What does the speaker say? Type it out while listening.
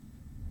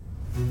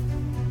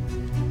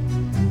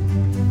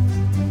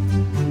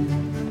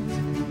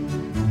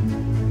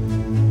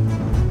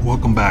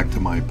Welcome back to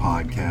my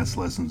podcast,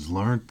 Lessons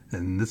Learned,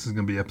 and this is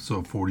going to be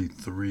episode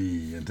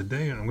 43, and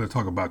today I'm going to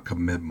talk about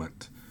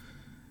commitment.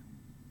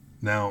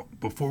 Now,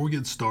 before we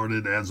get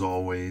started, as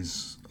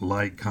always,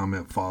 like,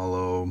 comment,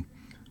 follow,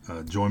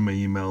 join my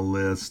email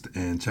list,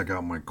 and check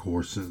out my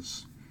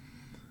courses.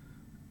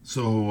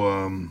 So,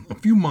 a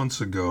few months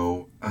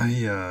ago, I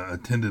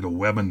attended a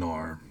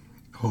webinar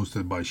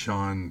hosted by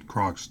Sean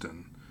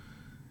Croxton.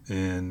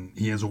 And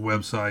he has a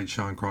website,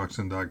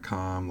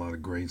 SeanCroxton.com, a lot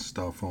of great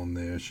stuff on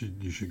there.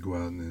 You should go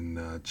out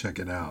and check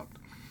it out.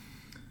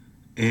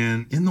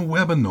 And in the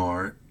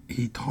webinar,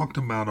 he talked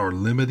about our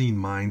limiting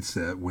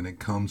mindset when it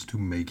comes to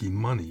making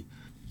money.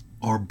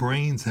 Our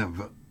brains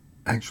have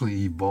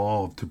actually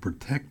evolved to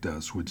protect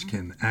us, which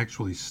can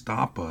actually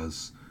stop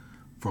us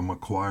from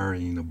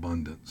acquiring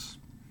abundance.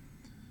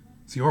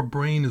 See, our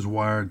brain is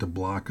wired to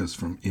block us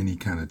from any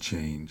kind of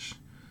change.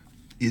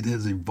 It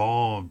has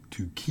evolved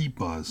to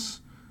keep us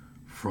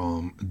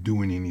from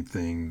doing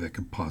anything that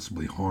could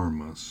possibly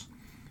harm us,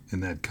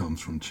 and that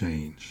comes from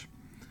change.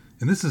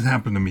 And this has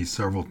happened to me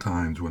several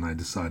times when I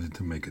decided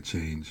to make a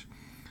change.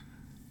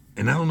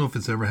 And I don't know if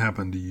it's ever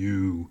happened to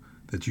you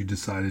that you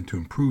decided to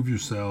improve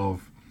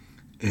yourself,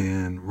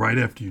 and right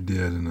after you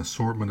did, an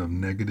assortment of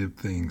negative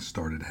things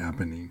started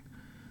happening.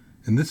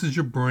 And this is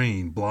your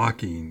brain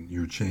blocking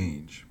your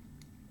change.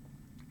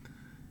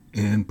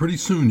 And pretty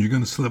soon you're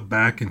going to slip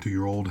back into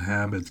your old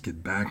habits,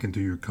 get back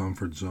into your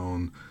comfort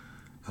zone,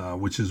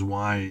 which is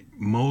why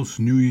most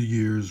New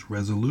Year's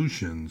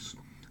resolutions,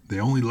 they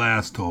only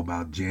last till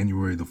about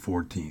January the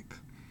 14th.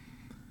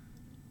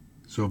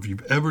 So if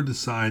you've ever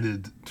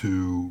decided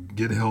to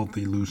get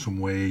healthy, lose some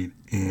weight,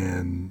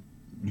 and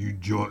you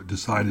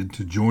decided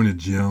to join a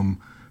gym,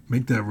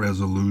 make that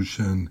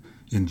resolution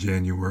in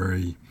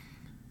January,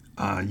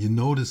 you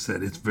notice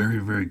that it's very,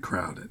 very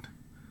crowded.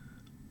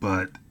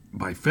 But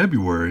by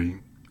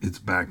February, it's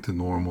back to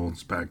normal.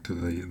 It's back to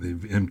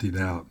they've emptied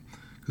out.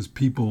 Because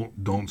people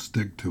don't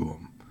stick to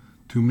them.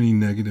 Too many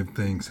negative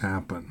things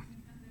happen.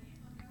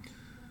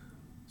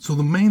 So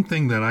the main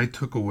thing that I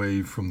took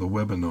away from the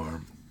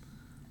webinar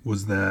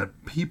was that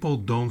people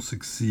don't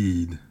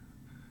succeed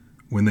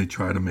when they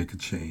try to make a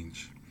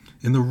change.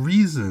 And the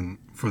reason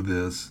for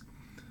this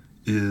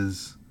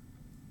is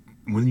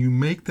when you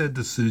make that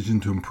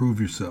decision to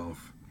improve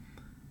yourself,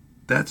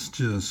 that's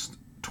just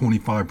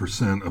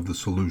 25% of the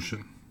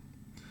solution.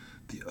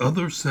 The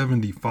other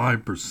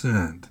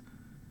 75%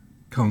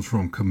 comes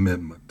from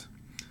commitment.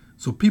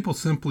 So people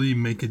simply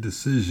make a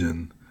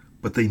decision,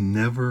 but they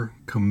never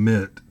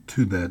commit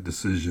to that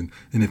decision.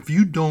 And if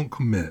you don't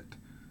commit,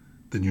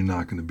 then you're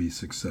not going to be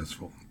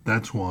successful.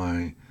 That's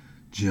why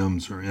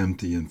gyms are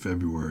empty in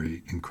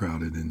February and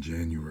crowded in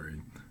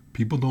January.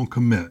 People don't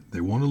commit.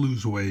 They want to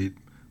lose weight,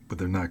 but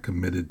they're not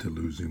committed to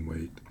losing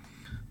weight.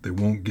 They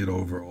won't get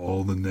over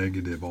all the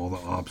negative, all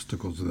the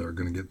obstacles that are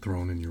going to get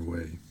thrown in your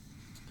way.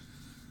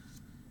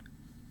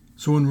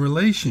 So in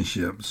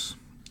relationships,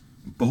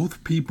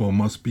 both people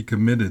must be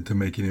committed to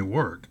making it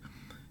work.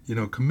 You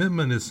know,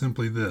 commitment is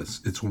simply this.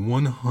 It's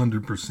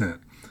 100%.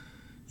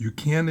 You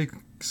can't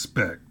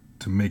expect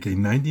to make a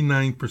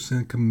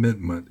 99%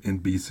 commitment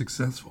and be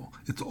successful.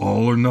 It's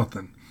all or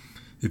nothing.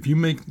 If you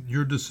make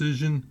your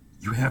decision,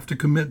 you have to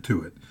commit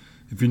to it.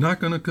 If you're not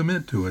going to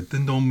commit to it,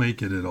 then don't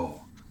make it at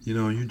all. You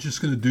know, you're just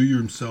going to do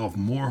yourself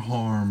more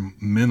harm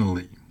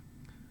mentally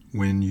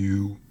when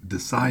you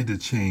decide to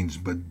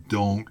change but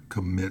don't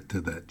commit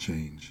to that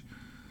change.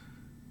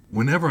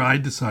 Whenever I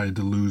decided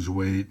to lose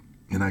weight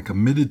and I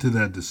committed to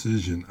that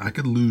decision, I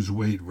could lose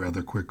weight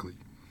rather quickly.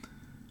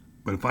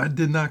 But if I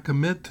did not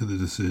commit to the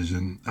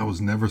decision, I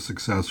was never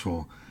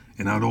successful,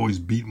 and I'd always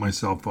beat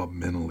myself up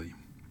mentally.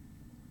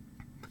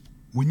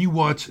 When you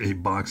watch a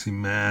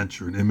boxing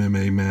match or an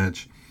MMA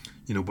match,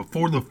 you know,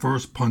 before the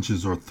first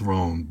punches are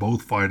thrown,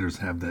 both fighters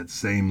have that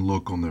same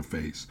look on their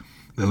face.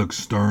 They look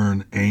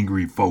stern,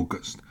 angry,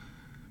 focused.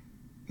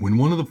 When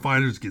one of the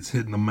fighters gets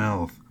hit in the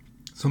mouth,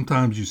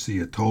 sometimes you see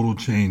a total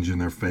change in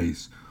their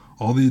face.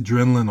 All the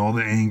adrenaline, all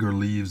the anger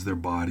leaves their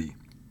body.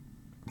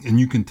 And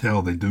you can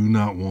tell they do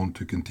not want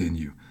to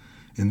continue.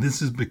 And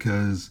this is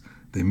because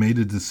they made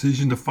a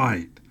decision to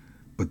fight,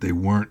 but they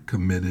weren't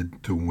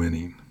committed to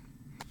winning.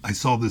 I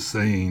saw this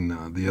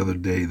saying the other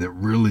day that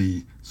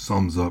really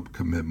sums up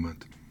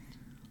commitment.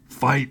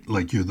 Fight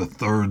like you're the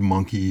third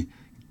monkey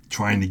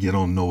trying to get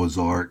on Noah's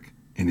Ark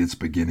and it's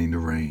beginning to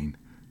rain.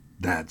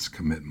 That's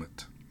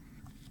commitment.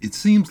 It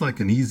seems like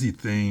an easy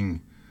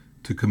thing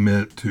to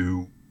commit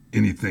to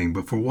anything,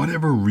 but for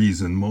whatever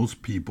reason,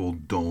 most people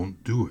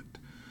don't do it.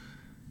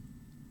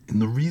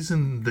 And the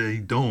reason they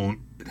don't,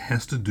 it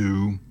has to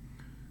do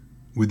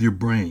with your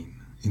brain.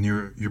 And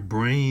your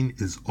brain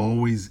is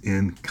always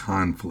in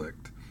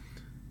conflict.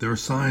 There are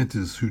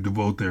scientists who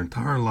devote their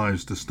entire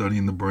lives to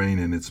studying the brain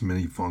and its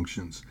many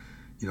functions.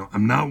 You know,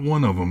 I'm not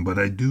one of them, but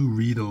I do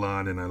read a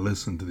lot and I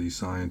listen to these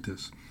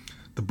scientists.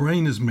 The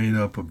brain is made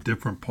up of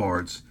different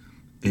parts,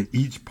 and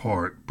each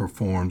part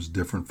performs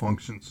different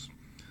functions.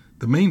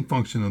 The main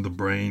function of the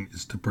brain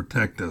is to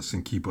protect us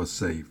and keep us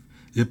safe.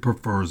 It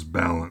prefers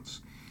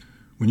balance.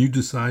 When you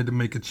decide to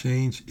make a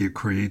change, it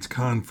creates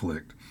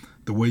conflict.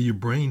 The way your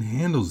brain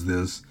handles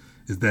this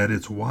is that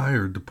it's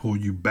wired to pull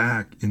you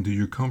back into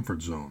your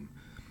comfort zone.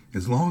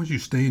 As long as you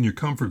stay in your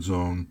comfort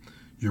zone,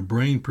 your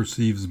brain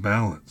perceives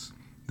balance.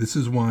 This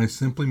is why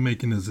simply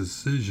making a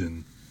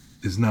decision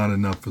is not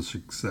enough for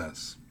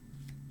success.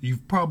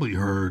 You've probably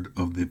heard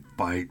of the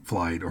fight,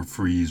 flight, or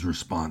freeze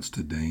response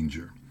to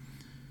danger.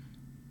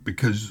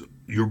 Because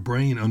your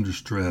brain under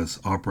stress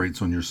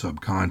operates on your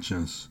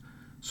subconscious,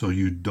 so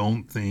you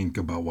don't think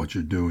about what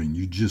you're doing.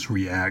 You just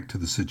react to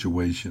the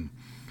situation.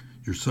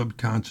 Your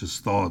subconscious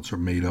thoughts are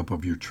made up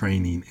of your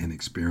training and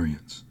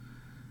experience.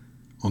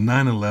 On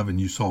 9/11,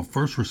 you saw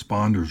first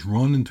responders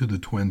run into the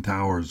Twin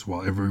Towers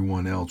while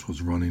everyone else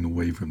was running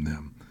away from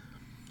them.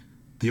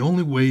 The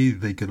only way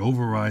they could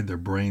override their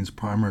brain's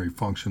primary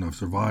function of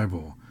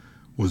survival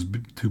was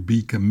to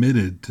be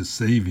committed to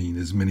saving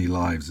as many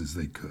lives as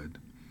they could.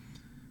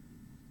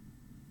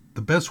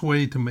 The best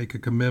way to make a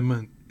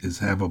commitment is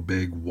have a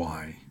big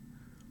why.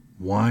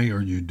 Why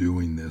are you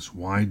doing this?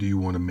 Why do you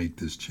want to make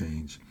this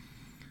change?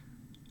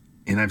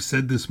 And I've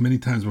said this many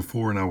times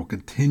before, and I will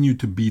continue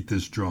to beat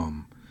this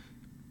drum.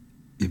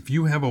 If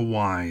you have a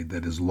why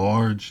that is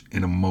large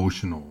and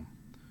emotional,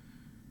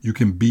 you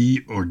can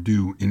be or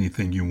do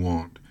anything you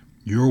want.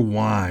 Your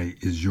why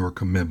is your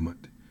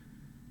commitment.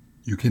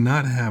 You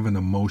cannot have an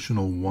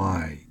emotional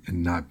why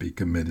and not be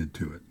committed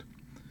to it.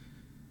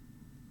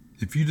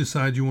 If you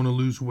decide you want to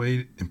lose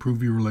weight,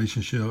 improve your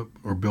relationship,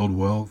 or build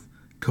wealth,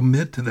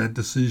 commit to that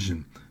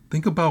decision.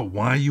 Think about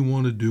why you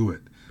want to do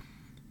it.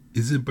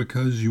 Is it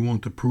because you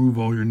want to prove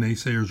all your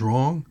naysayers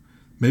wrong?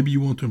 Maybe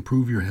you want to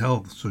improve your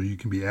health so you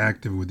can be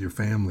active with your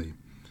family.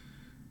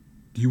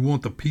 Do you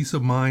want the peace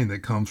of mind that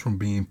comes from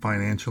being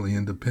financially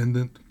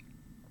independent?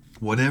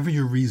 Whatever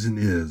your reason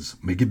is,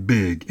 make it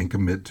big and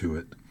commit to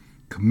it.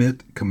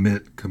 Commit,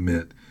 commit,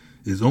 commit.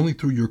 It is only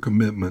through your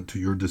commitment to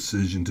your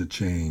decision to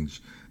change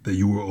that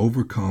you will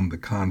overcome the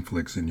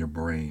conflicts in your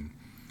brain.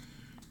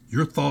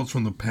 Your thoughts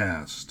from the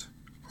past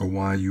are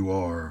why you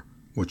are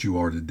what you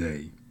are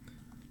today.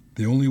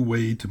 The only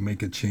way to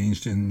make a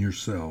change in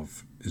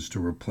yourself is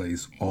to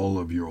replace all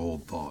of your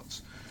old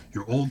thoughts.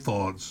 Your old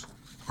thoughts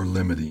are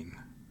limiting.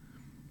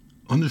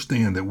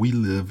 Understand that we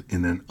live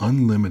in an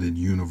unlimited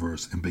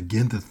universe and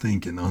begin to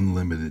think in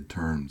unlimited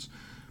terms.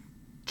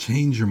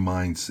 Change your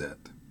mindset.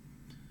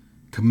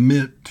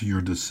 Commit to your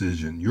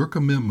decision. Your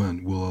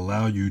commitment will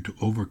allow you to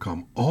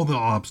overcome all the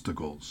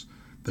obstacles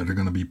that are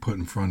going to be put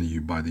in front of you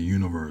by the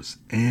universe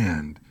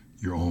and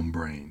your own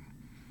brain.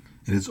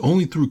 And it's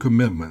only through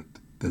commitment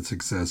that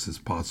success is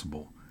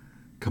possible.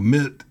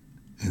 Commit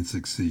and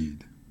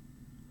succeed.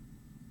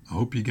 I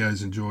hope you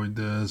guys enjoyed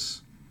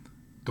this.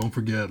 Don't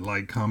forget,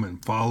 like,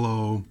 comment,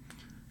 follow.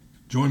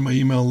 Join my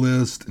email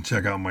list and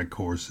check out my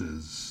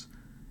courses.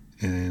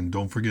 And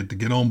don't forget to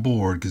get on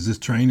board because this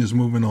train is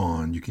moving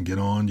on. You can get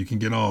on, you can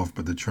get off,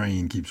 but the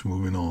train keeps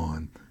moving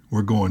on.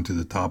 We're going to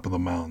the top of the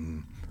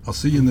mountain. I'll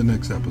see you in the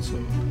next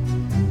episode.